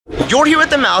You're here at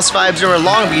the Mouse Vibes over in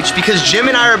Long Beach because Jim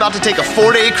and I are about to take a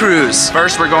 4-day cruise.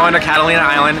 First, we're going to Catalina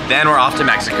Island, then we're off to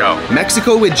Mexico.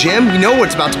 Mexico with Jim? You know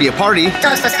it's about to be a party.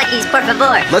 Todos los X, por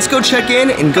favor. Let's go check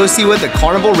in and go see what the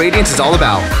Carnival Radiance is all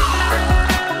about.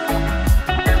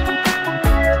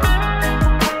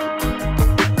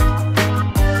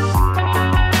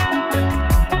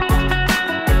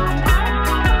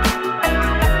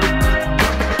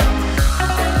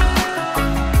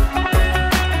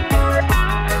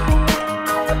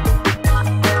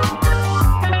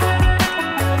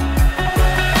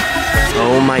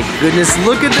 Oh my goodness,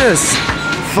 look at this.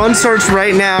 Fun starts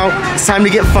right now. It's time to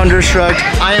get thunderstruck.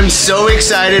 I am so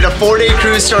excited. A 4-day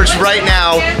cruise starts right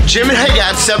now. Jim and I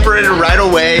got separated right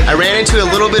away. I ran into a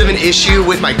little bit of an issue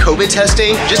with my COVID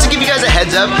testing. Just to give you guys a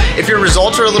heads up, if your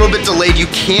results are a little bit delayed, you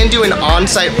can do an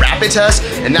on-site rapid test,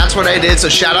 and that's what I did. So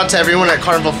shout out to everyone at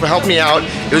Carnival for helping me out.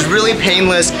 It was really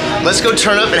painless. Let's go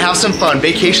turn up and have some fun.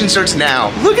 Vacation starts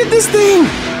now. Look at this thing.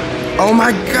 Oh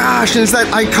my gosh, and it's that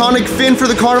iconic fin for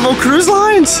the Carnival Cruise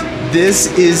Lines.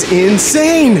 This is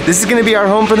insane. This is gonna be our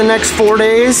home for the next 4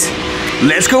 days.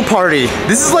 Let's go party.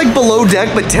 This is like below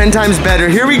deck, but 10 times better.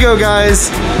 Here we go,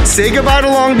 guys. Say goodbye to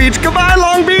Long Beach. Goodbye,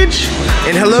 Long Beach.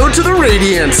 And hello to the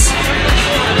Radiance.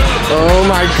 Oh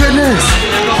my goodness.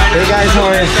 Hey guys, how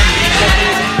are you?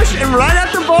 And right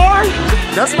at the bar,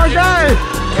 that's my guy.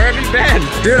 Where have you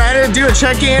been? Dude, I had to do a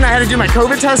check-in. I had to do my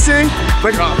COVID testing.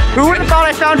 But who would have thought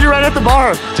I found you right at the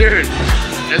bar? Dude,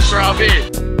 it's Robbie.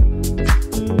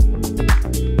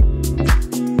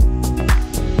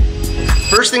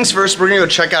 First things first, we're gonna go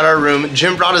check out our room.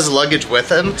 Jim brought his luggage with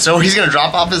him, so he's gonna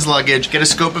drop off his luggage, get a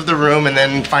scope of the room, and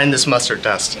then find this mustard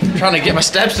dust. I'm trying to get my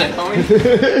steps in,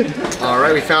 homie. All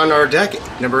right, we found our deck,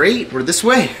 number 8. We're this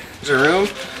way. There's our room,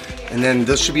 and then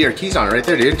those should be our keys on it right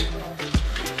there, dude.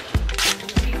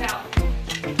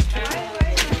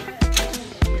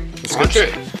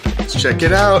 Let's check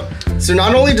it out. So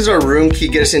not only does our room key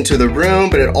get us into the room,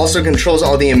 but it also controls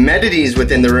all the amenities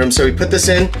within the room. So we put this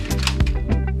in.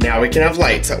 Now we can have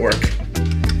lights at work.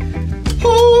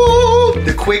 Oh,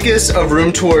 the quickest of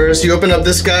room tours. You open up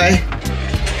this guy.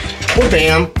 Oh,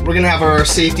 bam. We're gonna have our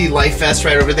safety life vest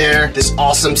right over there. This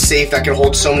awesome safe that can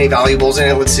hold so many valuables in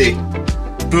it. Let's see.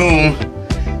 Boom.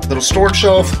 Little storage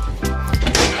shelf.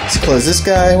 Let's close this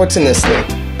guy. What's in this thing?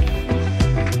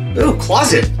 Ooh,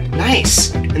 closet.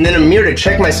 Nice. And then a mirror to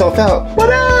check myself out. What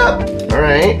up? All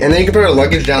right. And then you can put our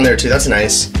luggage down there too. That's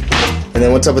nice. And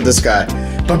then what's up with this guy?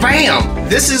 Ba-bam!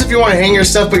 This is if you want to hang your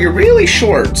stuff, but you're really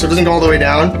short, so it doesn't go all the way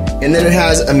down. And then it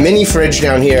has a mini fridge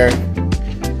down here.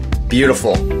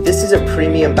 Beautiful. This is a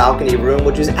premium balcony room,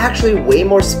 which is actually way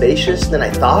more spacious than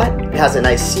I thought. It has a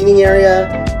nice seating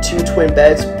area, 2 twin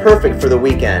beds, perfect for the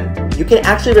weekend. You can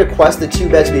actually request the 2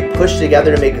 beds to be pushed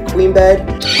together to make a queen bed.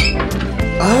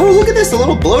 Oh, look at this, a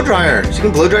little blow dryer. So you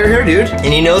can blow dry your hair, dude.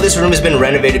 And you know this room has been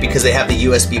renovated because they have the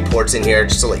USB ports in here,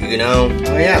 just to let you know.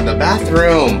 Oh yeah, the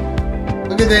bathroom.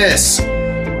 Look at this.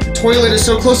 The toilet is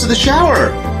so close to the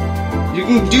shower. You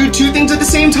can do 2 things at the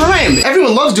same time.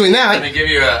 Everyone loves doing that. Let me give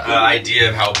you an idea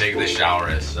of how big this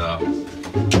shower is. So,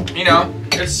 you know,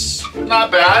 it's not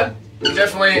bad.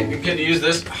 Definitely you can use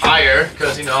this higher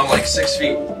because, you know, I'm like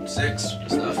 6'6" and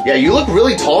stuff. Yeah, you look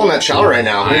really tall in that shower right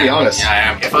now, I'm gonna be honest. Yeah, I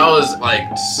am. If I was like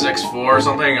 6'4" or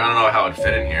something, I don't know how it'd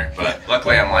fit in here. But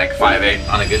luckily I'm like 5'8"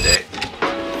 on a good day.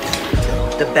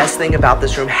 The best thing about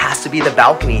this room has to be the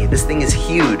balcony. This thing is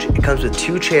huge. It comes with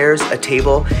 2 chairs, a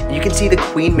table, and you can see the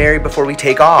Queen Mary before we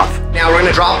take off. Now we're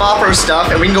gonna drop off our stuff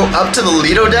and we can go up to the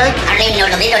Lido deck. I don't even know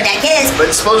what the Lido deck is.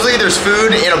 But supposedly there's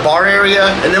food in a bar area,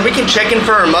 and then we can check in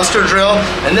for our muster drill,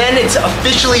 and then it's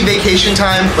officially vacation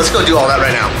time. Let's go do all that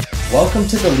right now. Welcome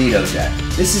to the Lido deck.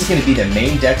 This is going to be the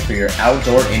main deck for your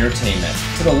outdoor entertainment.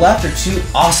 To the left are 2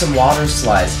 awesome water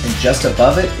slides, and just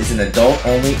above it is an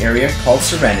adult-only area called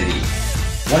Serenity.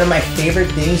 One of my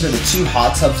favorite things are the 2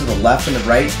 hot tubs to the left and the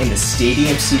right in the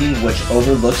stadium seating, which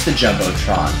overlooks the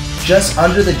Jumbotron. Just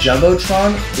under the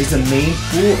Jumbotron is the main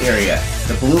pool area.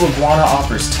 The Blue Iguana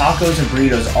offers tacos and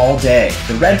burritos all day.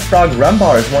 The Red Frog Rum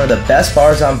Bar is one of the best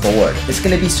bars on board. It's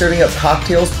going to be serving up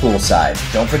cocktails poolside.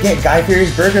 Don't forget Guy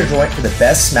Fieri's Burger Joint for the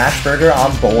best smash burger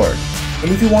on board. And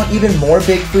if you want even more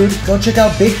big food, go check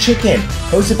out Big Chicken,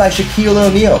 hosted by Shaquille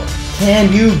O'Neal.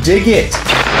 Can you dig it?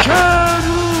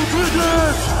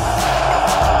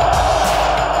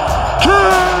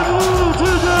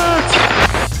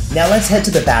 Now let's head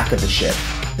to the back of the ship.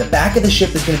 The back of the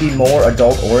ship is going to be more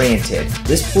adult oriented.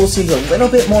 This pool seems a little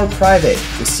bit more private,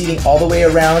 with seating all the way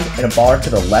around and a bar to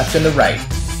the left and the right.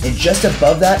 And just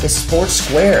above that is Sports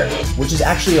Square, which is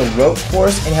actually a rope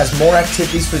course and has more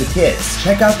activities for the kids.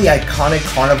 Check out the iconic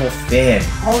Carnival fin.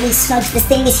 Holy smokes, this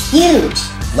thing is huge.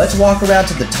 Let's walk around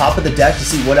to the top of the deck to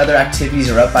see what other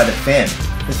activities are up by the fin.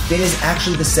 The fin is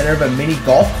actually the center of a mini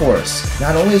golf course.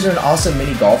 Not only is there an awesome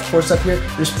mini golf course up here,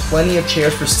 there's plenty of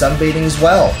chairs for sunbathing as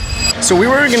well. So we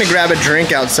were gonna grab a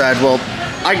drink outside. Well,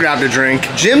 I grabbed a drink.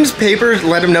 Jim's paper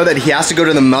let him know that he has to go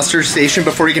to the mustard station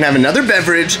before he can have another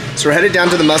beverage. So we're headed down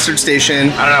to the mustard station.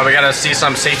 I don't know, we gotta see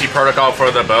some safety protocol for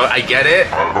the boat. I get it.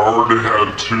 I've already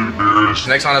had 2 beers.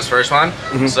 Nick's on his first one,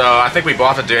 so I think we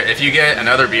both have to do it. If you get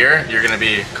another beer, you're gonna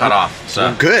be cut off.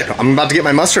 So Good, I'm about to get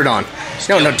my mustard on.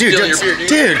 No, dude, Steal your beer,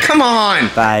 dude, come on.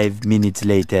 5 minutes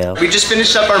later. We just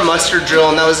finished up our mustard drill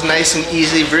and that was nice and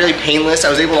easy, really painless.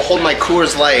 I was able to hold my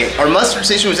Coors Light. Our mustard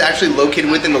station was actually located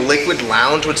within the Liquid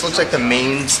Lounge, which looks like the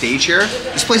main stage here.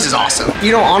 This place is awesome.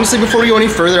 You know, honestly, before we go any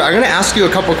further, I'm gonna ask you a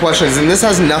couple questions, and this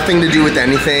has nothing to do with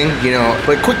anything, you know,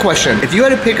 but quick question. If you had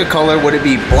to pick a color, would it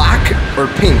be black or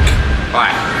pink?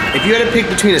 Black. If you had to pick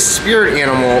between a spirit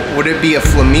animal, would it be a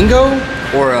flamingo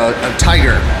or a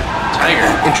tiger?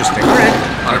 Tiger. Interesting. All right.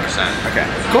 100%. Okay.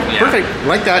 Cool. Yeah. Perfect.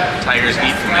 Like that. Tigers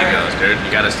eat flamingos, dude.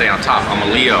 You gotta stay on top. I'm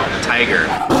a Leo, a tiger.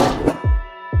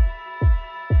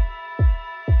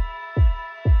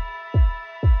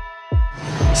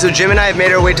 So Jim and I have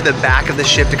made our way to the back of the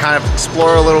ship to kind of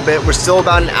explore a little bit. We're still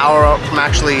about an hour out from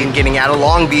actually getting out of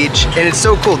Long Beach, and it's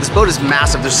so cool. This boat is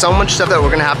massive. There's so much stuff that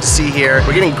we're gonna have to see here.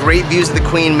 We're getting great views of the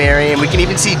Queen Mary, and we can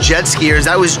even see jet skiers.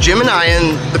 That was Jim and I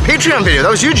in the Patreon video.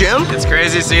 That was you, Jim. It's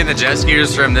crazy seeing the jet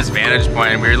skiers from this vantage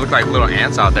point. We look like little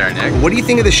ants out there, Nick. What do you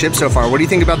think of the ship so far? What do you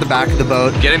think about the back of the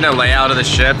boat? Getting the layout of the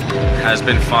ship has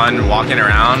been fun. Walking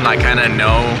around, I kind of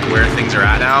know where things are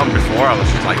at now. Before, I was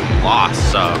just like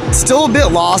lost, so. Still a bit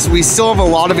lost. We still have a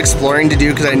lot of exploring to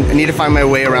do because I need to find my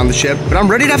way around the ship, but I'm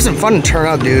ready to have some fun and turn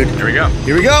up, dude. Here we go.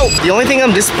 Here we go. The only thing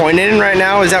I'm disappointed in right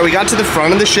now is that we got to the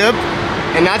front of the ship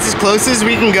and that's as close as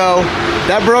we can go.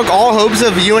 That broke all hopes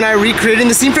of you and I recreating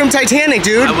the scene from Titanic,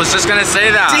 dude. I was just gonna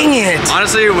say that. Dang it.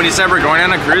 Honestly, when you said we're going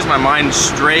on a cruise, my mind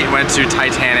straight went to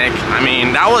Titanic. I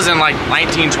mean, that was in like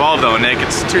 1912 though, Nick.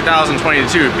 It's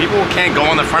 2022. People can't go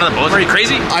on the front of the boat. Are you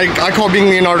crazy? I call being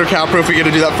Leonardo DiCaprio if we get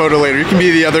to do that photo later. You can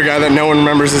be the other guy that no one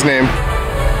remembers his name.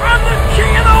 I'm the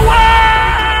king of the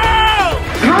world!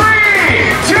 3,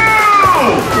 2,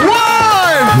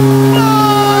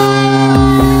 1!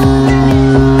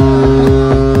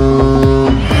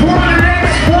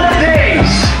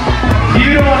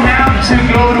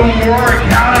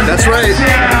 That's right.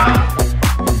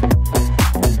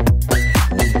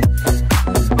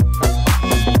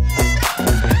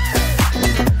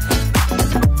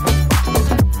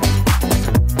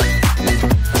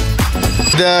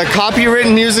 The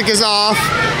copywritten music is off.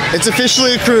 It's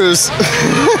officially a cruise.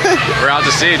 We're out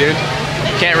to sea, dude.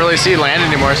 Can't really see land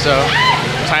anymore, so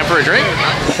time for a drink.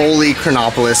 Holy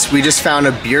Chronopolis. We just found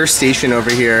a beer station over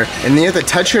here, and then you have to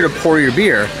touch here to pour your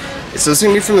beer. So this is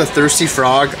gonna be from the Thirsty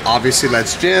Frog. Obviously,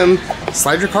 that's Jim.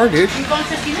 Slide your card, dude.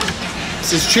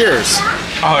 This is cheers.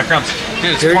 Oh, it comes.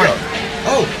 Dude, it's Here you pouring. go.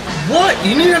 Oh, what?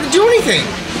 You didn't have to do anything.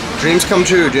 Dreams come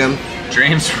true, Jim.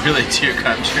 Dreams really do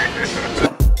come true.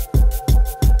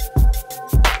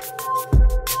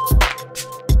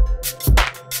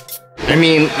 I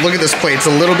mean, look at this plate. It's a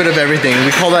little bit of everything.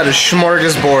 We call that a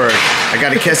smorgasbord. I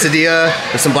got a quesadilla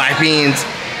with some black beans.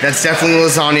 That's definitely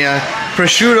lasagna.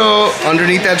 Prosciutto,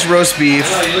 underneath that's roast beef.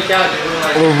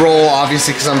 A roll,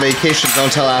 obviously, because I'm on vacation.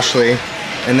 Don't tell Ashley.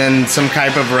 And then some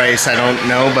type of rice. I don't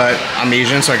know, but I'm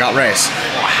Asian, so I got rice.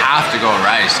 I have to go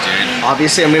rice, dude.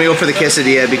 Obviously, I'm gonna go for the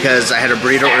quesadilla because I had a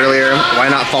burrito earlier. Why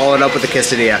not follow it up with a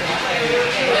quesadilla?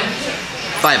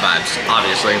 5 vibes,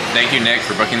 obviously. Thank you, Nick,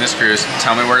 for booking this cruise.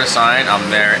 Tell me where to sign.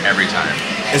 I'm there every time.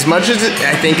 As much as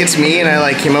I think it's me and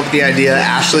I came up with the idea,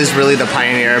 Ashley's really the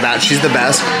pioneer about. She's the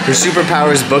best. Her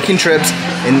superpower is booking trips,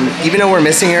 and even though we're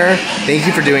missing her, thank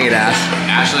you for doing it, Ash.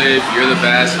 Ashley, you're the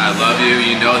best. I love you.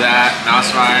 You know that.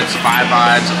 Mouse vibes, 5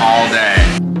 vibes all day.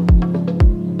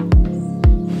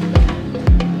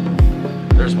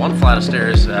 There's one flight of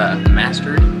stairs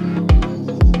mastered.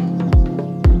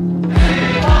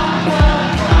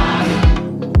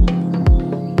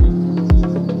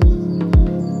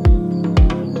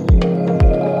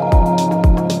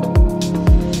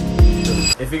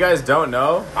 If you guys don't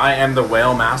know, I am the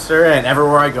whale master, and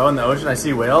everywhere I go in the ocean, I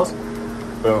see whales.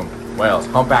 Boom, whales,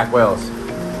 humpback whales.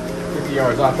 50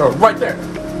 yards offshore, right there.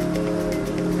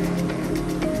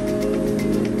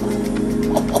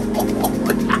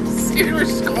 See, we're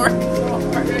scoring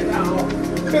right now.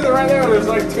 They're right there.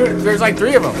 There's like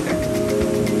 3 of them.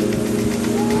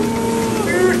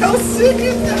 Dude, how sick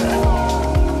is that?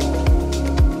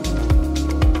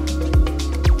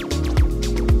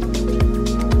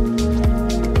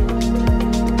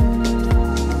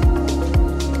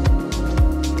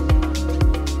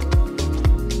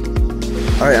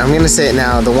 All right, I'm gonna say it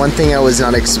now. The one thing I was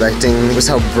not expecting was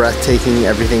how breathtaking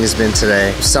everything has been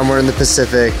today. Somewhere in the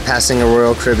Pacific, passing a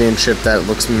Royal Caribbean ship that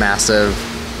looks massive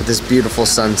with this beautiful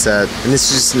sunset. And this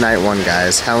is just night one,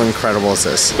 guys. How incredible is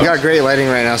this? You got great lighting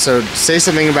right now, so say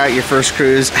something about your first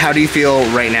cruise. How do you feel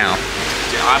right now?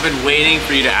 I've been waiting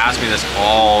for you to ask me this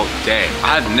all day.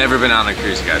 I've never been on a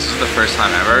cruise, guys. This is the first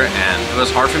time ever, and it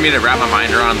was hard for me to wrap my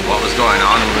mind around what was going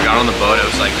on. When we got on the boat, it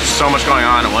was like, there's so much going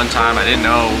on at one time. I didn't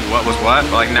know what was what.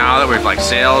 But like now that we've like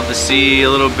sailed the sea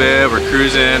a little bit, we're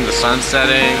cruising, the sun's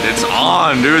setting. It's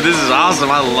on, dude. This is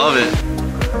awesome. I love it.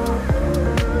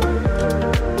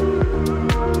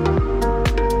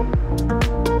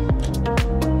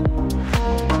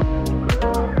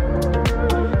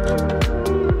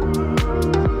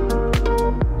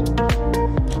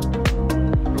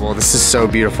 This is so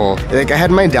beautiful. Like, I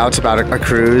had my doubts about a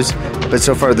cruise, but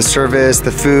so far the service,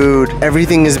 the food,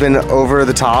 everything has been over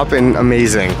the top and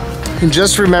amazing. And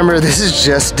just remember, this is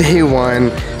just day one.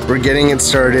 We're getting it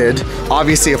started.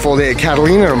 Obviously a full day at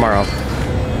Catalina tomorrow.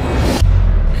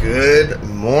 Good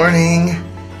morning,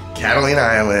 Catalina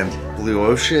Island. Blue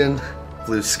ocean,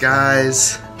 blue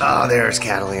skies. Oh, there's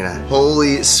Catalina.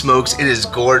 Holy smokes, it is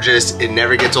gorgeous. It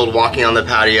never gets old walking on the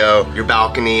patio, your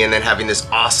balcony, and then having this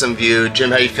awesome view. Jim,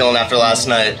 how you feeling after last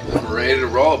night? I'm ready to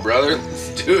roll, brother. Let's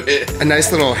do it. A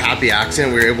nice little happy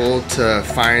accident. We were able to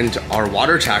find our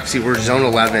water taxi. We're zone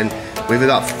 11. We have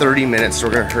about 30 minutes, so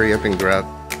we're gonna hurry up and grab.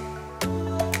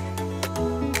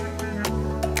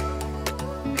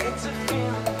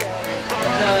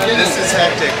 This is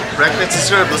hectic. Breakfast is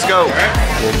served, let's go.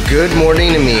 Well, good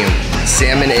morning to me.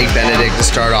 Salmon egg benedict to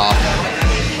start off.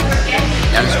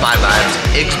 That is 5 vibes.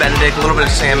 Eggs benedict, a little bit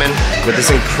of salmon with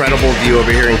this incredible view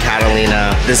over here in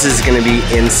Catalina. This is gonna be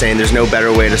insane. There's no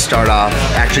better way to start off.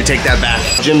 Actually, take that back.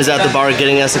 Jim is at the bar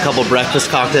getting us a couple breakfast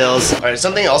cocktails. All right,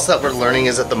 something else that we're learning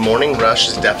is that the morning rush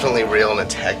is definitely real and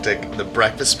it's hectic. The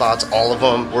breakfast spots, all of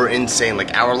them were insane,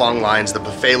 like hour-long lines. The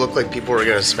buffet looked like people were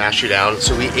gonna smash you down.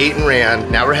 So we ate and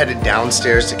ran. Now we're headed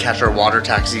downstairs to catch our water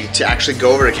taxi to actually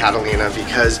go over to Catalina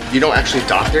because you don't actually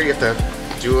dock there, you have to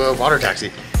do a water taxi.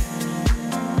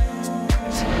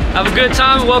 Have a good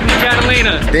time and welcome to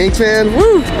Catalina. Thanks, man.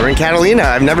 Woo! We're in Catalina.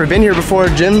 I've never been here before.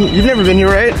 Jim, you've never been here,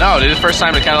 right? No, dude, first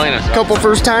time to Catalina. So. Couple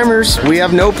first timers. We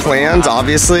have no plans,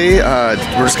 obviously.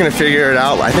 We're just gonna figure it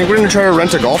out. I think we're gonna try to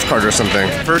rent a golf cart or something.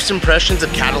 First impressions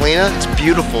of Catalina, it's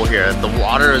beautiful here. The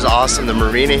water is awesome. The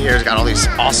marina here has got all these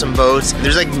awesome boats.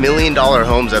 There's like $1 million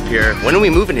homes up here. When are we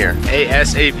moving here?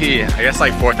 ASAP. I guess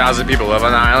like 4,000 people live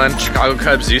on the island. Chicago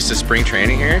Cubs used to spring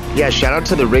training here. Yeah, shout out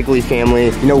to the Wrigley family.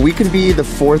 You know, we could be the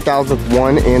 4,000th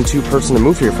 1 and 2 person to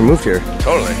move here if we moved here.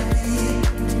 Totally.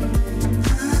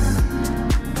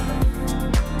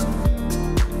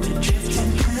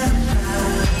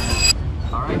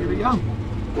 All right, here we go.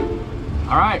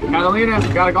 All right, Catalina,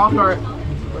 got a golf cart.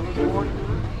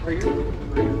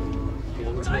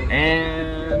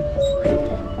 And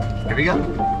Here we go.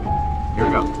 here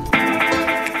we go.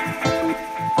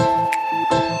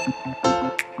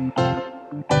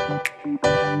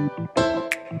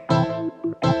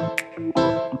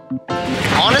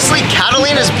 Honestly,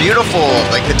 Catalina's beautiful.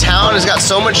 Like, the town has got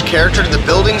so much character. The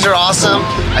buildings are awesome.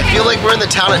 I feel like we're in the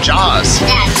town of Jaws.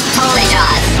 Yeah, totally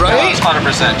Jaws. Right?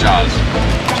 100% Jaws.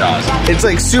 Jaws. It's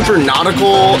like super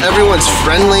nautical. Everyone's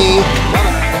friendly.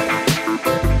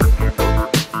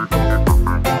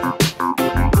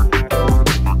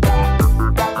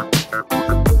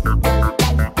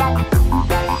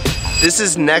 This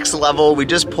is next level. We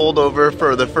just pulled over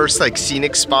for the first like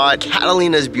scenic spot.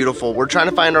 Catalina is beautiful. We're trying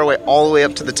to find our way all the way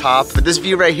up to the top, but this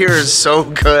view right here is so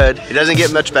good. It doesn't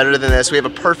get much better than this. We have a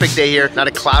perfect day here, not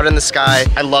a cloud in the sky.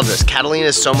 I love this. Catalina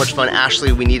is so much fun.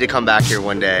 Ashley, we need to come back here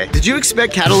one day. Did you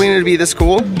expect Catalina to be this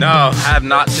cool? No, I have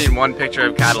not seen one picture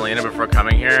of Catalina before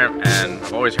coming here, and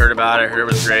I've always heard about it. Heard it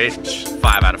was great.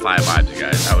 5 out of 5 vibes, you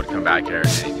guys. I would come back here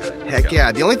anytime. Heck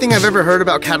yeah. The only thing I've ever heard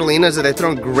about Catalina is that they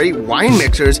throw in great wine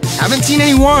mixers. Haven't seen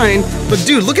any wine, but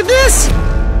dude, look at this.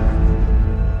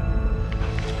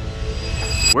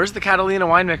 Where's the Catalina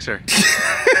wine mixer?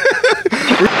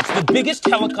 It's the biggest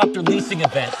helicopter leasing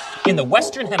event in the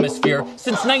Western Hemisphere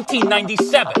since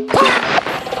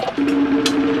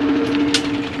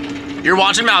 1997. You're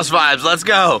watching Mouse Vibes. Let's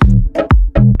go.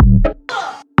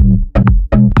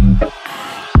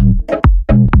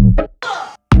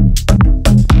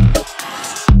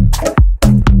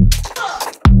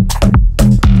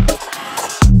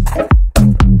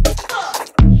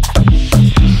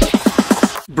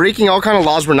 Breaking all kind of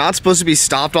laws. We're not supposed to be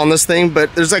stopped on this thing,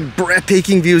 but there's like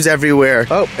breathtaking views everywhere.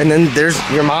 Oh, and then there's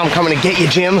your mom coming to get you,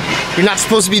 Jim. You're not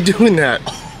supposed to be doing that.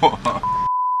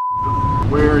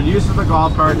 We're used to the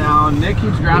golf cart now. Nick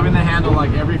keeps grabbing the handle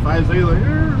like every 5 seconds.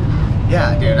 Like,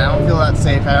 yeah, dude, I don't feel that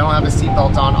safe. I don't have a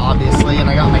seatbelt on, obviously, and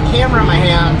I got my camera in my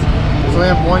hand, so I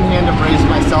have one hand to brace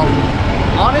myself.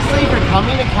 Honestly, if you're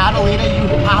coming to Catalina, you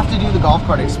have to do the golf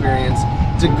cart experience.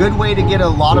 It's a good way to get a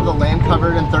lot of the land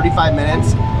covered in 35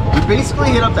 minutes. We basically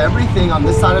hit up everything on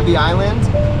this side of the island,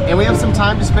 and we have some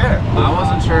time to spare. I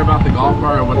wasn't sure about the golf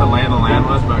cart or what the lay of the land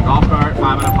was, but golf cart, 5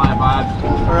 out of 5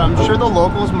 vibes. Or I'm sure the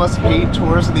locals must hate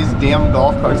tourists of these damn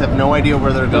golf carts, have no idea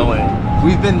where they're going.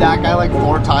 We've been that guy like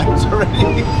 4 times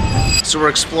already. So we're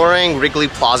exploring Wrigley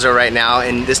Plaza right now,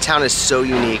 and this town is so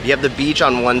unique. You have the beach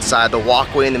on one side, the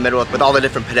walkway in the middle with all the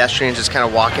different pedestrians just kind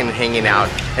of walking and hanging out.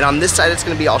 And on this side, it's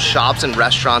gonna be all shops and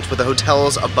restaurants with the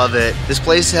hotels above it. This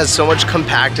place has so much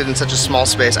compacted in such a small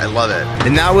space. I love it.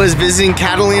 And that was visiting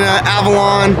Catalina,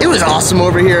 Avalon. It was awesome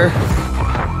over here.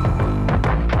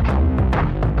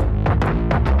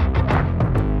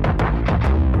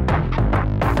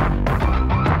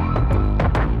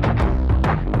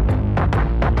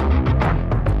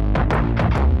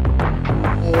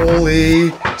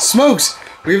 Holy smokes,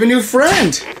 we have a new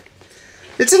friend.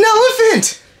 It's an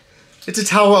elephant. It's a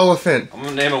towel elephant. I'm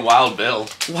gonna name him Wild Bill.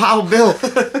 Wild Bill.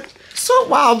 So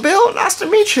Wild Bill, nice to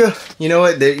meet you. You know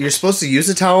what, you're supposed to use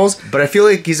the towels, but I feel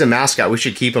like he's a mascot. We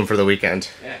should keep him for the weekend.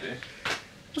 Yeah, dude.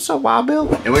 What's up, Wild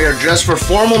Bill? And we are dressed for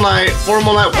formal night.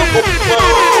 Formal night. Whoa, whoa,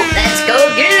 whoa. Let's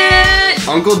go get it!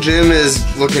 Uncle Jim is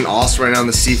looking awesome right now in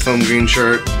the seafoam green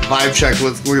shirt. Vibe check,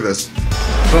 look at this.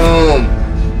 Boom.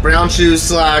 Brown shoes,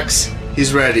 slacks.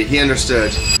 He's ready, he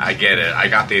understood. I get it, I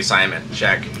got the assignment,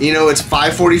 check. You know, it's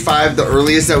 5:45, the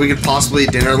earliest that we could possibly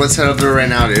eat dinner. Let's head up there right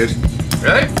now, dude.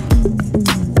 Really?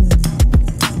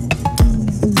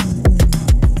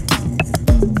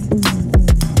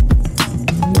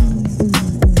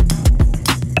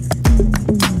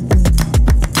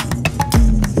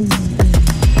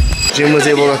 Jim was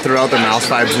able to throw out the Mouse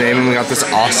Vibes name, and we got this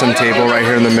awesome table right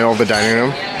here in the middle of the dining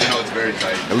room. It's very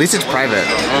tight. At least it's private.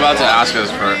 I'm about to ask us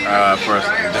for a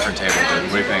different table, dude.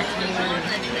 What do you think?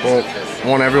 Well, I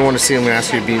want everyone to see I'm gonna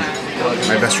ask you to be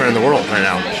my best friend in the world right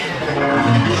now.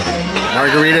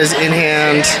 Margaritas in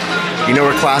hand. You know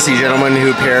we're classy gentlemen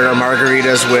who paired our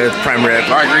margaritas with prime rib.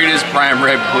 Margaritas, prime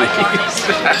rib,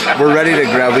 please. We're ready to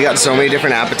grab. We got so many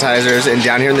different appetizers, and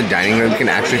down here in the dining room, you can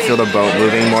actually feel the boat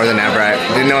moving more than ever. I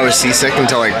didn't know I was seasick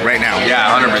until like right now. Yeah,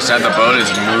 100%. The boat is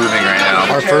moving right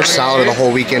now. Our first salad of the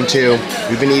whole weekend too.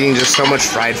 We've been eating just so much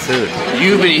fried food.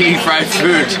 You've been eating fried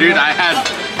food, dude. I had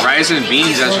rice and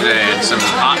beans yesterday and some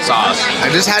hot sauce.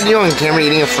 I just had you on camera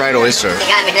eating a fried oyster. You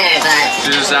got me there, but...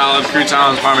 Caesar salad,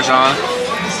 croutons, parmesan.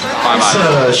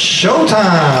 It's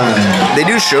showtime. They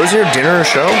do shows here, dinner or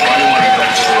show?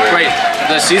 Wait,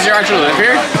 does Caesar actually live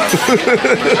here?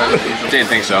 Didn't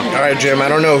think so. All right, Jim, I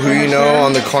don't know who you know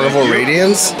on the Carnival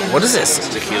Radiance. What is this?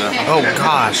 Tequila. Oh,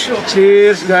 gosh.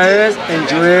 Cheers, guys.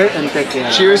 Enjoy it and take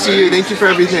care. Cheers to you. Thank you for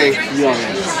everything.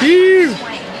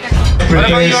 What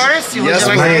about yours? Yes,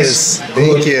 please.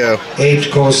 Thank you.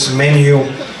 8-course menu.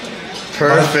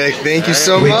 Perfect. Thank you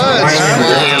so much.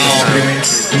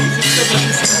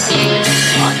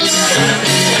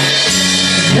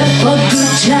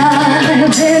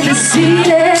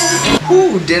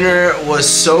 Ooh, dinner was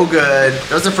so good.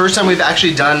 That was the first time we've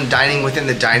actually done dining within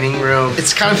the dining room.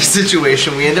 It's kind of a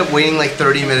situation. We end up waiting like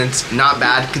 30 minutes. Not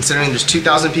bad considering there's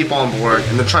 2,000 people on board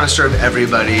and they're trying to serve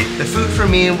everybody. The food for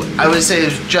me, I would say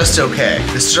is just okay.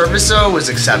 The service though was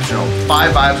exceptional.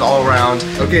 5 vibes all around.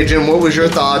 Okay, Jim, what was your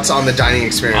thoughts on the dining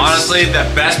experience? Honestly, the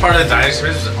best part of the dining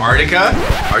experience was Ardika.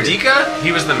 Ardika?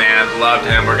 He was the man. Loved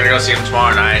him. We're gonna go see him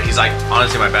tomorrow night. He's like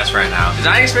honestly my best friend now. The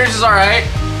dining experience is alright.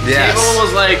 Yes. Table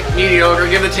was like mediocre.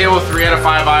 Give the table 3 out of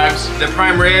 5 vibes. The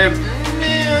prime rib,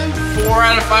 4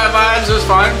 out of 5 vibes. It was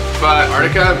fun. But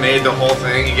Ardika made the whole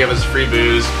thing. He gave us free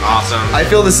booze. Awesome. I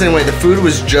feel the same way. The food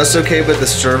was just okay, but the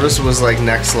service was like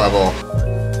next level.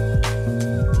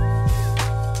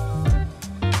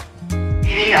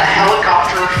 A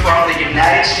helicopter from the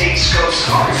United States Coast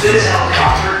Guard. This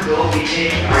helicopter will be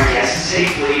taking our guests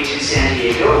safely to San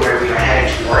Diego, where we are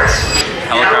heading towards.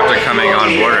 Helicopter coming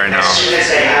on board right now.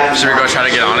 Should we go try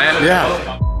to get on it?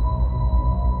 Yeah.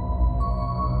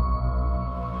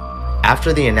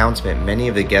 After the announcement, many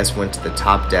of the guests went to the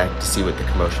top deck to see what the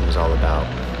commotion was all about.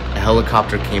 A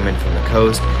helicopter came in from the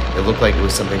coast. It looked like it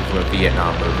was something from a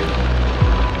Vietnam movie.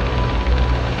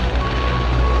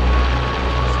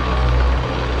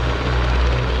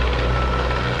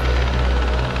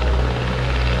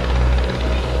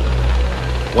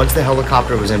 Once the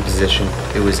helicopter was in position,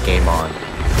 it was game on.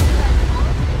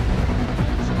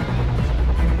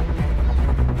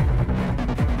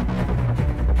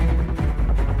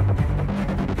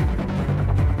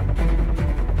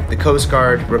 The Coast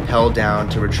Guard rappelled down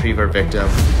to retrieve our victim,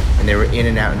 and they were in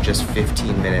and out in just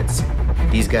 15 minutes.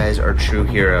 These guys are true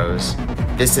heroes.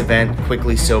 This event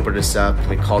quickly sobered us up, and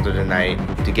we called it a night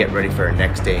to get ready for our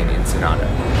next day in Ensenada.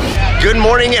 Good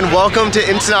morning and welcome to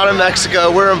Ensenada,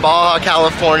 Mexico. We're in Baja,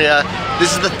 California.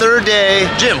 This is the third day.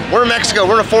 Jim, we're in Mexico.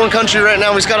 We're in a foreign country right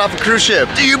now. We just got off a cruise ship.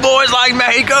 Do you boys like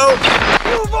Mexico?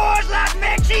 You boys like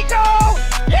Mexico?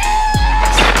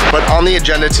 But on the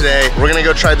agenda today, we're gonna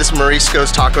go try this Marisco's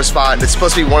taco spot. It's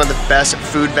supposed to be one of the best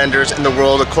food vendors in the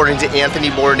world, according to Anthony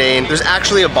Bourdain. There's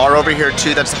actually a bar over here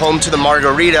too that's home to the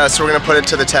margarita, so we're gonna put it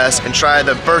to the test and try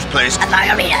the birthplace of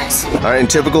margaritas. All right, in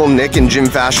typical Nick and Jim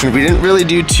fashion, we didn't really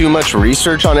do too much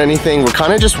research on anything. We're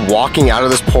kind of just walking out of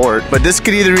this port, but this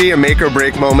could either be a make or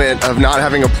break moment of not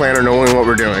having a plan or knowing what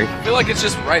we're doing. I feel like it's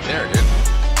just right there, dude.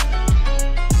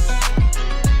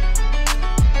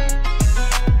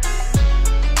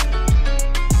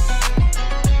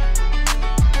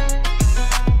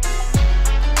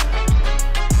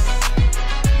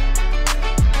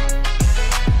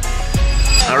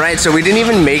 All right, so we didn't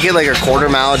even make it like a quarter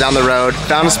mile down the road.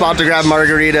 Found a spot to grab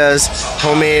margaritas,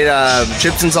 homemade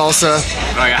chips and salsa.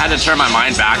 Like, I had to turn my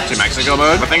mind back to Mexico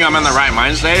mode. I think I'm in the right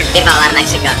mind state.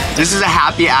 Mexico. This is a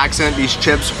happy accent. These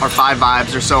chips are 5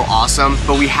 vibes. They're so awesome.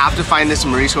 But we have to find this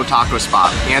Marisco taco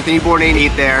spot. Anthony Bourdain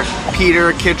ate there.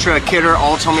 Peter, Kitra, Kidder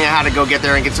all told me I had to go get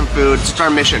there and get some food. It's our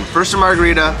mission. First a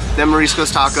margarita, then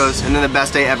Marisco's tacos, and then the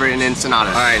best day ever in Ensenada.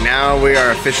 All right, now we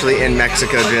are officially in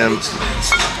Mexico, Jim.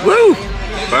 Woo!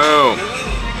 Boom.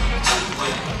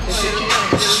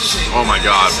 Oh my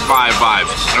God, 5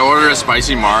 vibes. I ordered a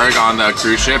spicy marg on the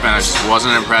cruise ship and I just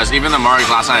wasn't impressed. Even the margs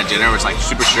last night at dinner was like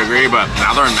super sugary, but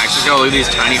now they're in Mexico. Look at these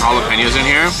tiny jalapenos in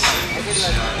here.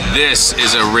 This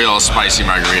is a real spicy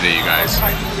margarita, you guys.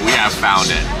 We have found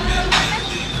it.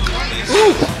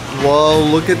 Ooh. Whoa,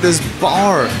 look at this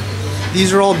bar.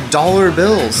 These are all dollar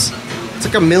bills.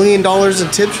 It's like $1 million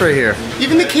in tips right here.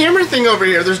 Even the camera thing over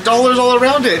here, there's dollars all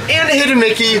around it. And a hidden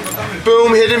Mickey.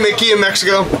 Boom, hidden Mickey in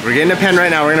Mexico. We're getting a pen right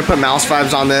now. We're gonna put mouse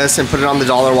vibes on this and put it on the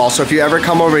dollar wall. So if you ever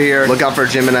come over here, look out for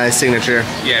Jim and I's signature.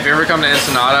 Yeah, if you ever come to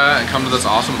Ensenada and come to this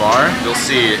awesome bar, you'll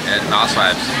see it at mouse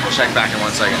vibes. Check back in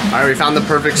 1 second. All right, we found the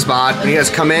perfect spot. When you guys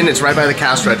come in, it's right by the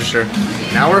cash register.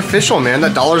 Now we're official, man.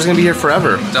 That dollar's gonna be here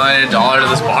forever. Donated $1 to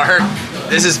this bar.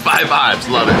 This is 5 vibes,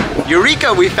 love it.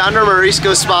 Eureka, we found our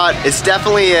Marisco spot. It's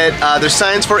definitely it. There's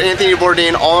signs for Anthony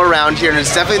Bourdain all around here, and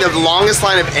it's definitely the longest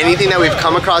line of anything that we've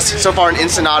come across so far in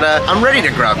Ensenada. I'm ready to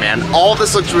grub, man. All of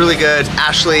this looks really good.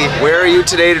 Ashley, where are you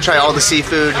today to try all the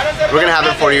seafood? We're gonna have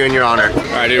it for you in your honor.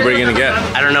 All right, dude, what are you gonna get?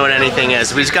 I don't know what anything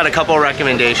is. We just got a couple of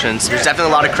recommendations. There's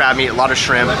definitely a lot of crab meat, a lot of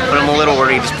shrimp, but I'm a little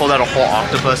worried. Just pulled out a whole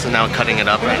octopus and now cutting it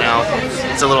up right now.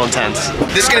 It's a little intense.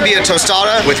 This is gonna be a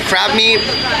tostada with crab meat,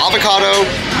 avocado,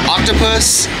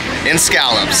 octopus, and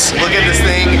scallops. Look at this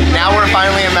thing. Now we're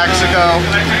finally in Mexico.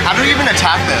 How do we even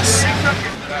attack this?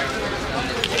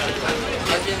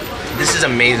 This is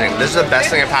amazing. This is the best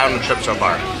thing I've had on the trip so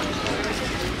far.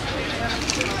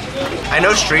 I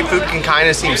know street food can kind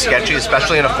of seem sketchy,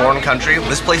 especially in a foreign country.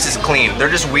 This place is clean. They're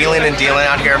just wheeling and dealing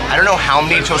out here. I don't know how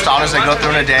many tostadas they go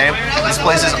through in a day. This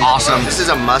place is awesome. This is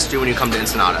a must-do when you come to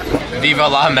Ensenada. Viva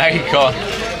la Mexico.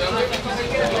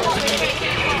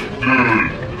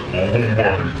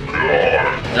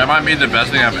 That might be the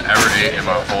best thing I've ever ate in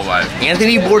my whole life.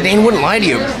 Anthony Bourdain wouldn't lie to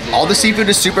you. All the seafood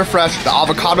is super fresh. The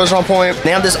avocados are on point.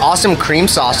 They have this awesome cream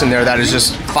sauce in there that is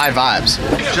just 5 vibes.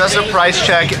 Just a price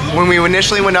check. When we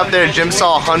initially went up there, Jim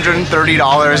saw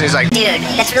 $130. And he's like, dude,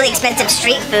 that's really expensive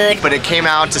street food. But it came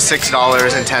out to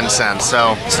 $6.10.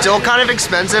 So still kind of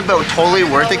expensive, but totally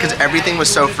worth it because everything was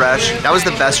so fresh. That was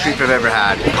the best street food I've ever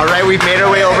had. All right, we've made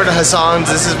our way over to Hassan's.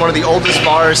 This is one of the oldest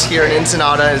bars here in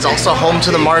Ensenada. It's also home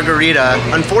to the margarita.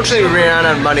 Unfortunately, we ran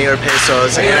out of money or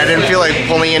pesos, and I didn't feel like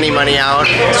pulling any money out.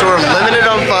 So we're limited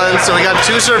on funds, so we got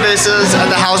 2 cervezas at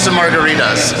the House of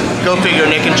Margaritas. Go figure,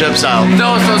 Nick and Jim style.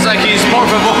 Dos Osaquis, por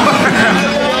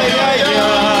favor.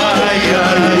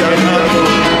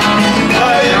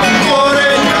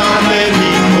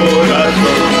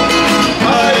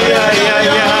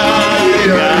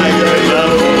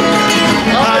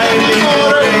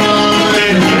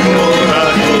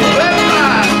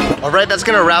 Alright, that's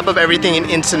gonna wrap up everything in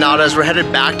Ensenadas. We're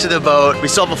headed back to the boat. We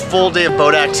still have a full day of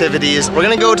boat activities. We're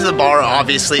gonna go to the bar,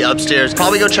 obviously, upstairs.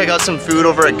 Probably go check out some food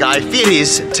over at Guy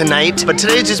Fieri's tonight. But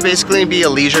today's just basically gonna be a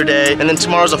leisure day. And then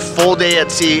tomorrow's a full day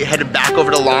at sea, headed back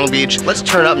over to Long Beach. Let's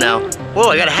turn up now. Whoa,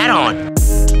 I got a hat on.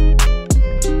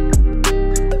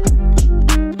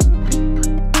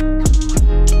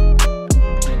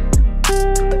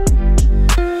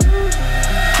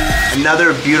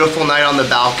 Another beautiful night on the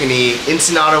balcony.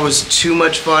 Ensenada was too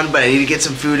much fun, but I need to get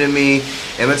some food in me.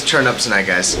 And let's turn up tonight,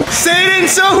 guys. Say it in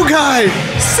so, guy!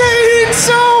 Say it in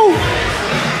so!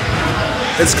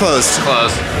 It's closed. It's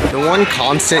closed. The one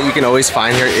constant you can always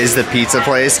find here is the pizza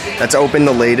place. That's open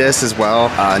the latest as well.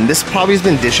 And this probably has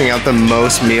been dishing out the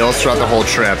most meals throughout the whole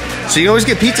trip. So you can always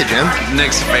get pizza, Jim.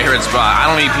 Nick's favorite spot. I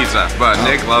don't eat pizza, but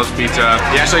Nick loves pizza.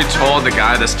 He actually told the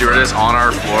guy, the stewardess on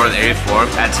our floor, the 8th floor,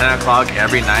 at 10 o'clock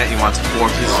every night he wants 4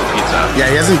 pieces of pizza. Yeah,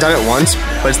 he hasn't done it once,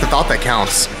 but it's the thought that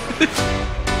counts.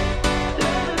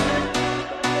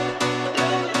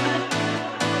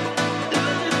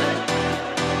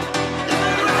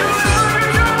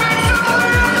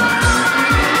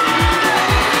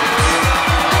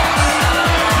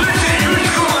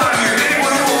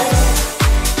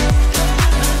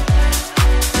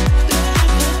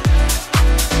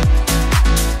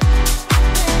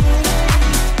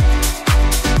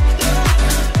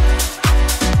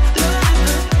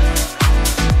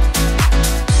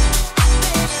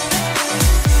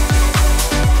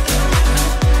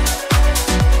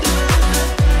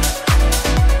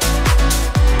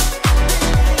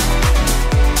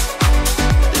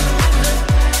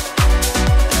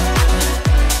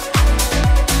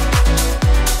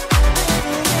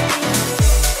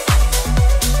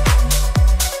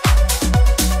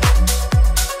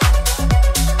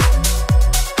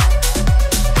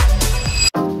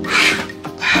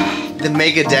 The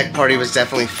mega deck party was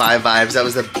definitely 5 vibes. That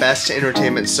was the best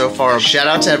entertainment so far. Shout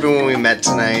out to everyone we met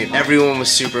tonight. Everyone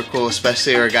was super cool,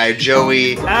 especially our guy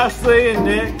Joey. Ashley and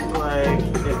Nick, like,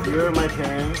 if you were my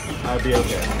parents, I'd be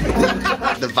okay.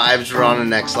 The vibes were on the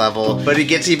next level, but it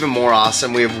gets even more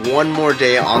awesome. We have one more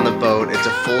day on the boat. It's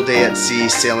a full day at sea,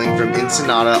 sailing from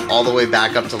Ensenada all the way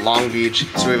back up to Long Beach.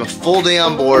 So we have a full day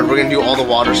on board. We're gonna do all the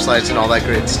water slides and all that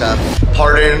great stuff.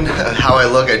 Pardon how I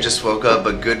look, I just woke up,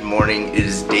 but good morning. It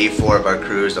is day 4 of our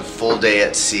cruise, a full day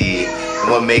at sea. And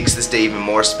what makes this day even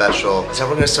more special is that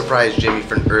we're gonna surprise Jimmy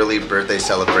for an early birthday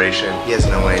celebration. He has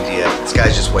no idea. This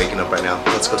guy's just waking up right now.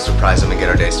 Let's go surprise him and get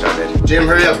our day started. Jim,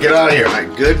 hurry up, get out of here. All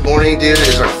right, good morning, dude. It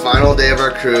is our final day of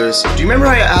our cruise. Do you remember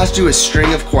I asked you a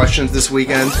string of questions this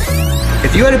weekend?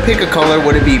 If you had to pick a color,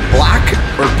 would it be black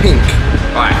or pink?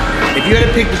 Why? If you had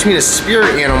to pick between a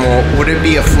spirit animal, would it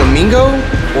be a flamingo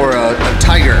or a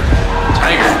tiger?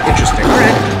 Tiger. Interesting. All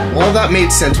right. All of that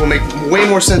made sense. Will make way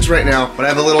more sense right now, but I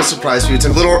have a little surprise for you. It's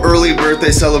a little early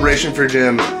birthday celebration for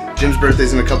Jim. Jim's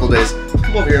birthday's in a couple days.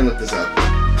 Come over here and look this up.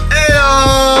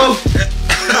 Heyo!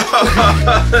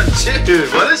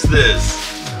 Dude, what is this?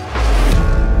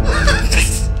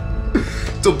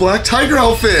 It's a black tiger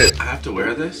outfit. I have to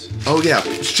wear this? Oh yeah.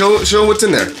 Show what's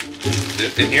in there.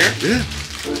 In here? Yeah.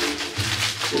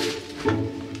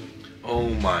 Oh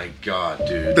my god,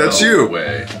 dude. That's no you.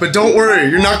 Way. But don't worry,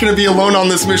 you're not gonna be alone on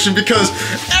this mission because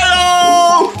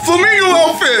hello! Flamingo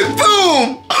outfit!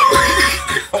 Boom!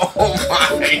 Oh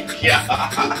my god.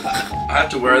 I have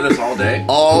to wear this all day?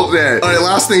 All day. Alright,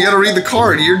 last thing, you gotta read the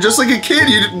card. You're just like a kid.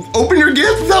 You open your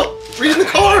gift without reading the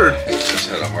card. I just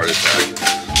had a heart attack.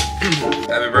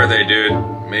 Happy birthday, dude.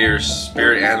 May your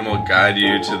spirit animal guide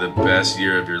you to the best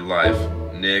year of your life.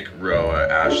 Nick, Roa,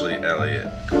 Ashley, Elliott,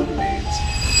 cool beans.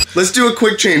 Let's do a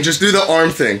quick change. Just do the arm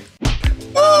thing.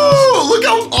 Whoa! Look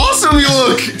how awesome you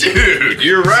look! Dude,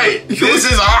 you're right. This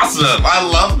is awesome. I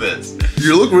love this.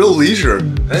 You look real leisure.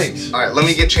 Thanks. Alright, let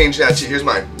me get changed now too. Here's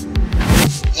mine.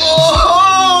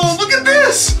 Whoa! Look at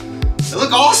this! They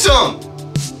look awesome!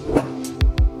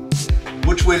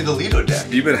 Which way to the Lido deck?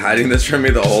 You've been hiding this from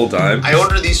me the whole time? I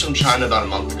ordered these from China about a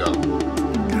month ago.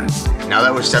 Now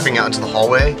that we're stepping out into the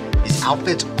hallway, these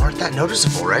outfits aren't that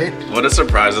noticeable, right? What a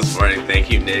surprise this morning.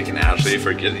 Thank you, Nick and Ashley,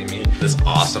 for getting me this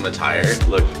awesome attire.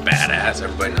 Look badass,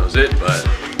 everybody knows it, but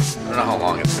I don't know how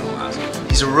long it's gonna last.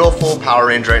 He's a real full Power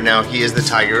Range right now. He is the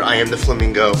tiger, I am the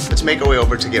flamingo. Let's make our way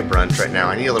over to get brunch right now.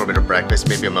 I need a little bit of breakfast,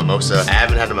 maybe a mimosa. I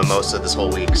haven't had a mimosa this whole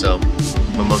week, so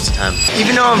mimosa time.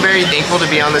 Even though I'm very thankful to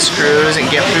be on this cruise and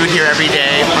get food here every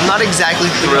day, I'm not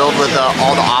exactly thrilled with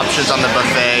all the options on the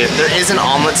buffet. There is an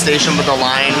omelet station, but the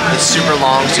line is super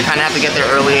long, so you kind of have to get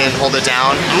there early and hold it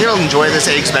down. I'm gonna enjoy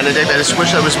this Eggs Benedict. I just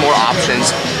wish there was more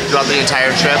options throughout the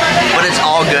entire trip, but it's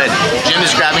all good. Jim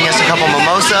is grabbing us a couple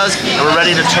mimosas, and we're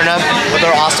ready to turn up with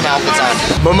our awesome outfits on.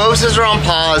 Mimosas are on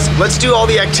pause. Let's do all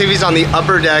the activities on the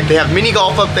upper deck. They have mini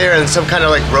golf up there and some kind of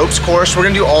like ropes course. We're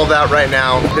gonna do all of that right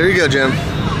now. There you go, Jim.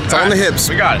 It's on the hips.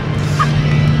 We got it.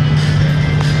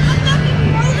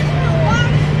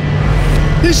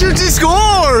 He shoots, he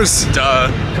scores!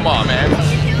 Duh. Come on, man.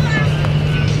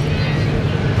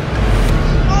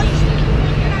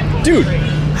 Dude,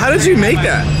 how did you make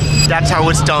that? That's how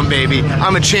it's done, baby.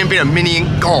 I'm a champion of mini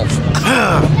golf.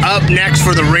 Up next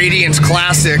for the Radiance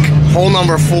Classic, hole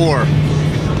number 4.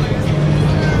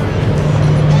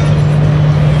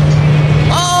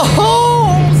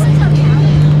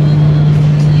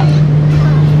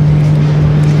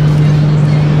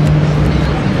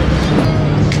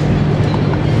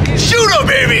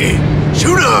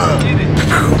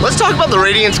 Let's talk about the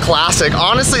Radiance Classic.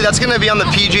 Honestly, that's gonna be on the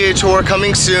PGA Tour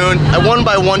coming soon. I won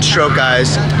by 1 stroke,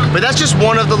 guys. But that's just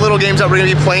one of the little games that we're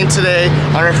gonna be playing today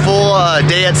on our full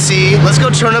day at sea. Let's go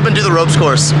turn up and do the ropes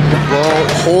course. Well,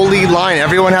 holy line,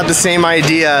 everyone had the same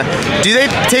idea. Do they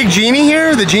take Genie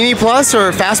here, the Genie Plus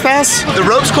or Fast Pass? The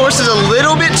ropes course is a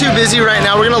little bit too busy right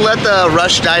now. We're gonna let the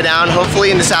rush die down.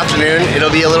 Hopefully in this afternoon, it'll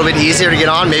be a little bit easier to get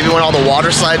on. Maybe when all the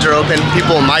water slides are open,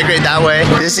 people will migrate that way.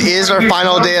 This is our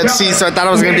final day at sea, so I thought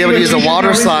I was gonna be able to use the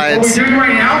water slides.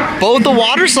 Both the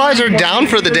water slides are down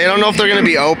for the day. I don't know if they're gonna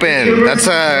be open. That's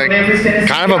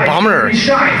kind of a bummer.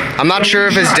 I'm not sure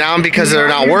if it's down because they're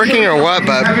not working or what,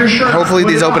 but hopefully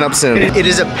these open up soon. It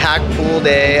is a packed pool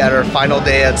day at our final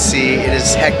day at sea. It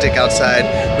is hectic outside.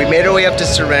 We made our way up to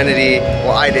Serenity.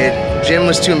 Well, I did. Jim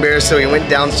was too embarrassed, so he went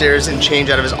downstairs and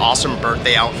changed out of his awesome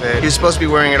birthday outfit. He was supposed to be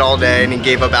wearing it all day, and he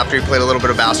gave up after he played a little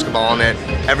bit of basketball in it.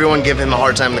 Everyone gave him a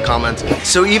hard time in the comments.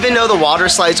 So even though the water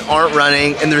slides aren't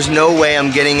running, and there's no way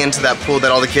I'm getting into that pool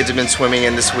that all the kids have been swimming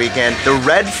in this weekend, the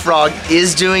Red Frog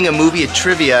is doing a movie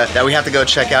trivia that we have to go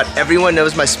check out. Everyone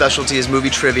knows my specialty is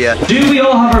movie trivia. Do we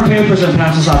all have our papers and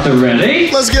pencils out there ready?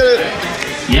 Let's get it.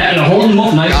 Yeah, and hold them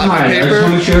up nice and high. Paper.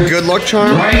 Good luck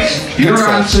charm. Right, your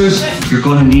answers. You're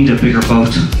gonna need a bigger boat.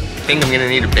 I think I'm gonna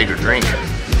need a bigger drink.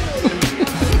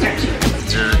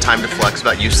 Is there a time to flex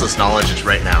about useless knowledge? It's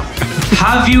right now.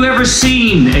 Have you ever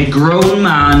seen a grown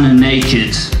man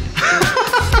naked?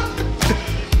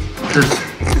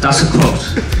 That's a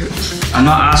quote. I'm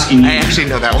not asking you. I actually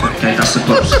know that one. Okay, that's a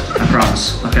quote. I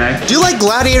promise. Okay. Do you like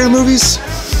gladiator movies?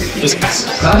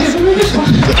 Gladiator movies?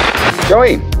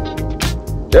 Joey,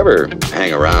 you ever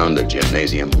hang around the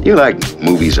gymnasium? You like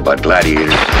movies about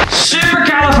gladiators?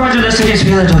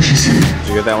 Supercalifragilisticexpialidocious. Did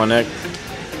you get that one, Nick?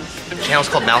 The channel's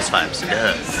called Mouse Vibes.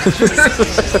 Yeah.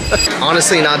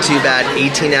 Honestly, not too bad.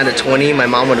 18 out of 20. My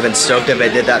mom would have been stoked if I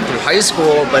did that through high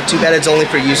school, but too bad it's only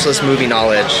for useless movie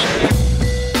knowledge.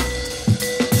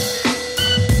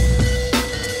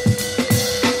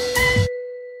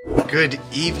 Good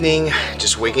evening.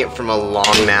 Just waking up from a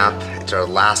long nap. It's our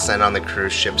last night on the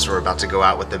cruise ship, so we're about to go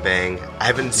out with a bang. I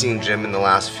haven't seen Jim in the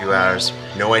last few hours.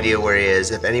 No idea where he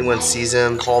is. If anyone sees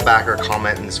him, call back or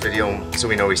comment in this video so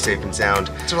we know he's safe and sound.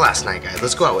 It's our last night, guys.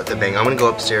 Let's go out with a bang. I'm gonna go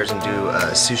upstairs and do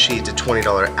sushi. It's a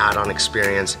 $20 add-on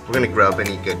experience. We're gonna grub and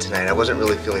eat good tonight. I wasn't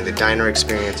really feeling the diner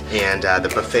experience, and the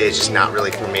buffet is just not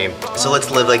really for me. So let's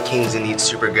live like kings and eat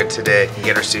super good today and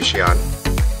get our sushi on.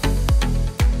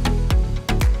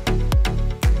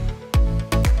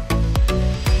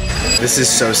 This is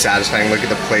so satisfying. Look at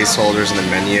the placeholders and the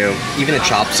menu. Even the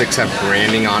chopsticks have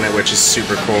branding on it, which is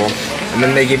super cool. And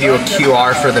then they give you a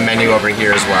QR for the menu over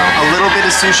here as well. A little bit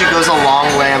of sushi goes a long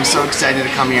way. I'm so excited to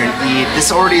come here and eat.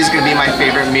 This already is gonna be my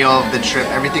favorite meal of the trip.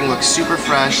 Everything looks super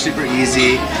fresh, super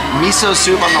easy. Miso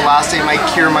soup on the last day might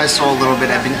cure my soul a little bit.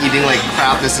 I've been eating like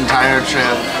crap this entire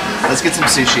trip. Let's get some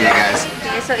sushi, guys.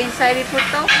 Okay, so inside we put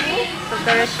tofu,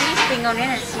 totarashi, spring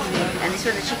onion, and seaweed. And this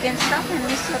is the chicken stuff and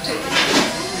miso too.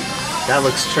 That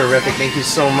looks terrific, thank you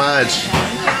so much.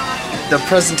 The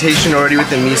presentation already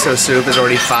with the miso soup is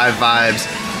already 5 vibes.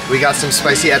 We got some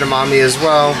spicy edamame as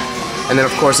well. And then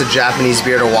of course a Japanese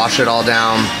beer to wash it all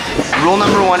down. Rule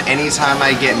number 1, anytime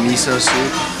I get miso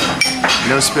soup,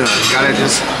 no spoon. You gotta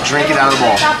just drink it out of the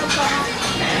bowl.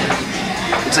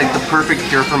 It's like the perfect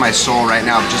cure for my soul right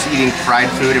now. I'm just eating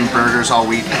fried food and burgers all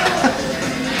week.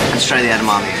 Let's try the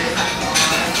edamame.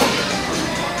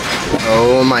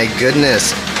 Oh my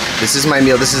goodness. This is my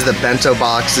meal. This is the bento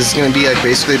box. This is gonna be like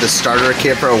basically the starter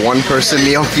kit for a 1-person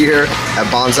meal here at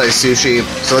Bonsai Sushi.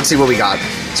 So let's see what we got.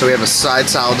 So we have a side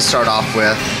salad to start off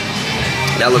with.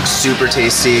 That looks super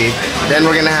tasty. Then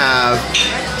we're gonna have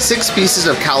 6 pieces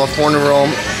of California roll.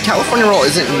 California roll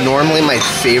isn't normally my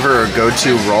favorite or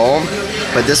go-to roll,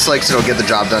 but this likes it'll get the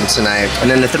job done tonight.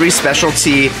 And then the 3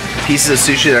 specialty pieces of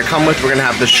sushi that come with, we're gonna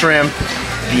have the shrimp,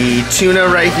 the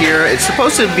tuna right here. It's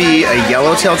supposed to be a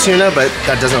yellowtail tuna, but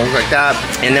that doesn't look like that.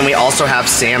 And then we also have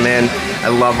salmon.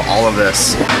 I love all of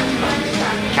this.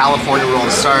 California roll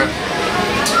to start.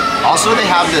 Also, they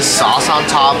have this sauce on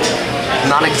top. I'm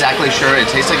not exactly sure.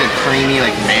 It tastes like a creamy,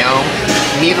 like mayo.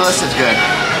 Meatless is good.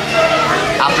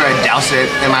 After I douse it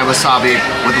in my wasabi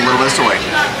with a little bit of soy.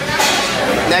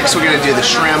 Next, we're gonna do the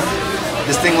shrimp.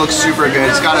 This thing looks super good.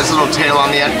 It's got its little tail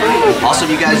on the end. Also,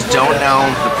 if you guys don't know,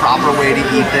 the proper way to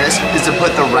eat this is to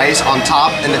put the rice on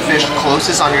top and the fish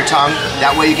closest on your tongue.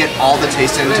 That way you get all the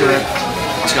taste into it.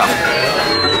 Let's go.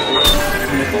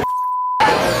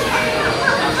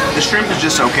 The shrimp is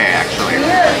just okay, actually.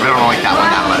 I don't like that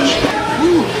one that much.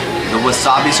 Woo. The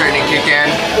wasabi's starting to kick in.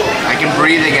 I can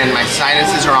breathe again. My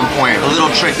sinuses are on point. A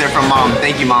little trick there from Mom.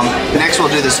 Thank you, Mom. Next,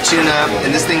 we'll do this tuna,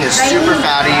 and this thing is super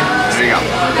fatty. There you go.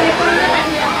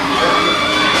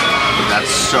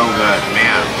 That's so good,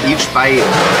 man. Each bite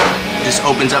just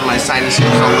opens up my sinuses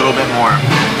a little bit more.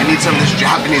 I need some of this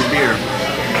Japanese beer.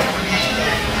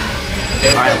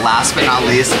 All right, last but not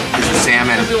least is the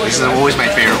salmon. This is always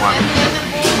my favorite one.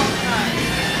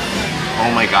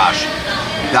 Oh my gosh,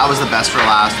 that was the best for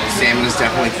last. The salmon is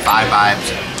definitely 5 vibes.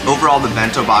 Overall, the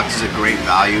bento box is a great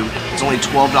value. It's only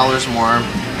 $12 more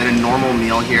than a normal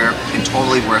meal here and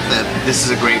totally worth it. This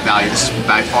is a great value. This is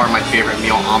by far my favorite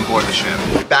meal on board the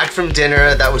ship. Back from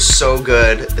dinner, that was so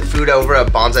good. The food over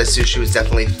at Bonsai Sushi was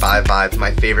definitely 5 vibes,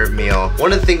 my favorite meal.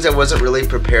 One of the things I wasn't really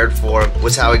prepared for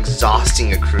was how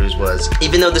exhausting a cruise was.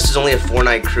 Even though this is only a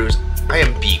 4-night cruise, I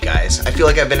am beat, guys. I feel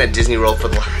like I've been at Disney World for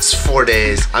the last 4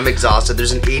 days. I'm exhausted.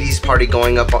 There's an 80s party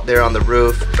going up there on the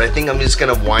roof, but I think I'm just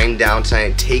gonna wind down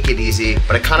tonight, take it easy.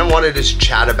 But I kind of wanted to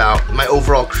chat about my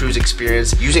overall cruise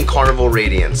experience using Carnival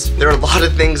Radiance. There are a lot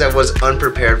of things I was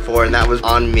unprepared for, and that was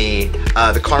on me.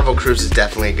 The Carnival Cruise is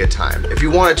definitely a good time. If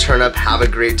you want to turn up, have a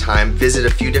great time, visit a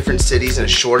few different cities in a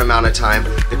short amount of time,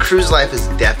 the cruise life is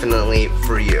definitely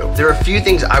for you. There are a few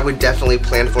things I would definitely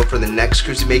plan for the next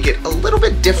cruise to make it a little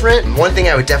bit different. One thing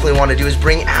I would definitely want to do is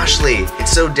bring Ashley.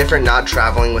 It's so different not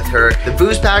traveling with her. The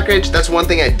booze package, that's one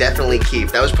thing I definitely keep.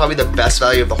 That was probably the best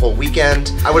value of the whole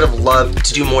weekend. I would have loved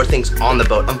to do more things on the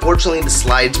boat. Unfortunately, the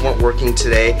slides weren't working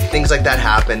today. Things like that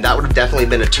happened. That would have definitely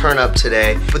been a turn up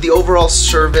today. But the overall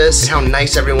service and how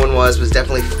nice everyone was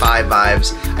definitely 5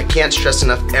 vibes. I can't stress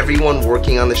enough, everyone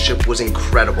working on the ship was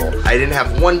incredible. I didn't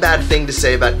have one bad thing to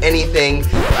say about anything.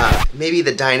 Maybe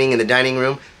the dining in the dining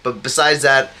room, but besides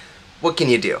that, what can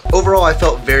you do? Overall, I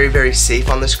felt very, very safe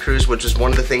on this cruise, which was one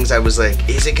of the things I was like,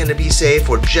 is it gonna be safe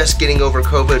or just getting over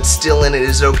COVID, still in it,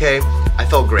 is it okay? I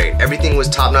felt great. Everything was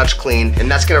top-notch clean, and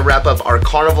that's gonna wrap up our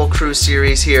Carnival Cruise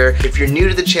series here. If you're new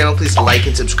to the channel, please like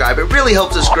and subscribe. It really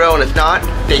helps us grow, and if not,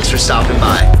 thanks for stopping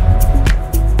by.